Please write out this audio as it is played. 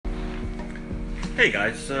Hey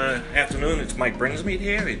guys, afternoon. It's Mike Brinsmead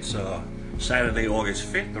here. It's Saturday,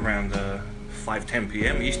 August 5th, around 5:10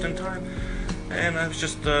 p.m. Eastern Time, and I was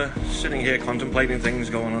just sitting here contemplating things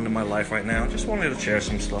going on in my life right now. Just wanted to share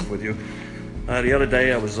some stuff with you. The other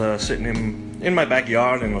day, I was sitting in my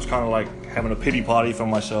backyard and was kind of like having a pity party for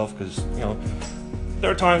myself because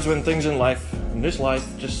there are times when things in this life,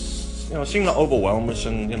 just seem to overwhelm us,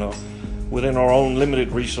 and within our own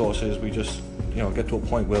limited resources, we just get to a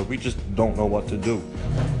point where we just don't know what to do.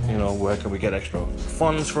 Where can we get extra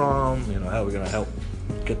funds from? How are we going to help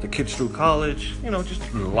get the kids through college?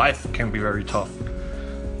 Just life can be very tough.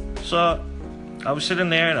 So I was sitting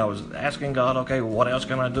there and I was asking God, okay, what else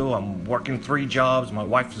can I do? I'm working 3 jobs. My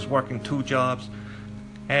wife is working 2 jobs.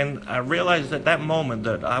 And I realized at that moment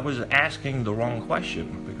that I was asking the wrong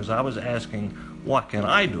question, because I was asking, what can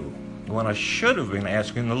I do? When I should have been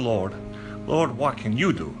asking the Lord, what can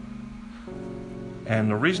you do?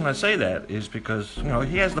 And the reason I say that is because,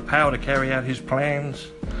 He has the power to carry out His plans,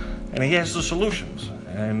 and He has the solutions.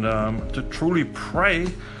 And to truly pray,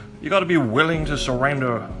 you got to be willing to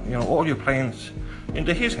surrender, all your plans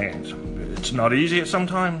into His hands. It's not easy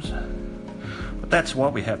sometimes, but that's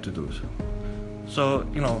what we have to do. So,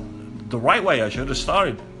 the right way I should have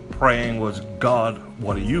started praying was, God,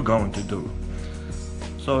 what are you going to do?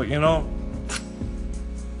 So,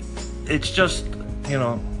 it's just,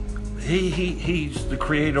 He's the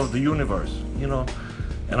creator of the universe,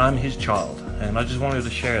 and I'm His child. And I just wanted to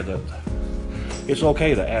share that it's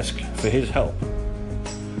okay to ask for His help.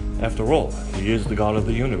 After all, He is the God of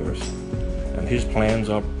the universe, and His plans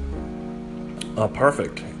are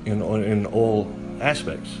perfect in all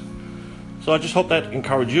aspects. So I just hope that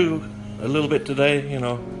encouraged you a little bit today,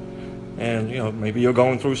 and maybe you're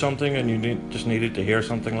going through something and you just needed to hear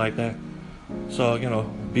something like that. So,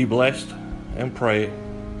 be blessed and pray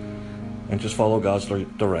and just follow God's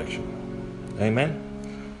direction. Amen.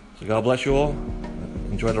 So God bless you all.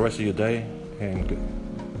 Enjoy the rest of your day and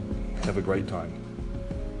have a great time.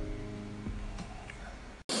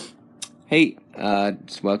 Hey,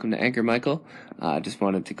 just welcome to Anchor, Michael. Just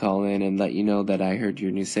wanted to call in and let you know that I heard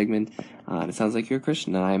your new segment. And it sounds like you're a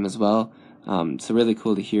Christian, and I am as well. So really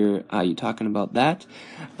cool to hear you talking about that.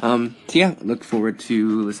 So yeah, look forward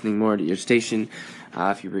to listening more to your station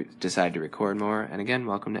if you decide to record more. And again,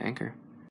 welcome to Anchor.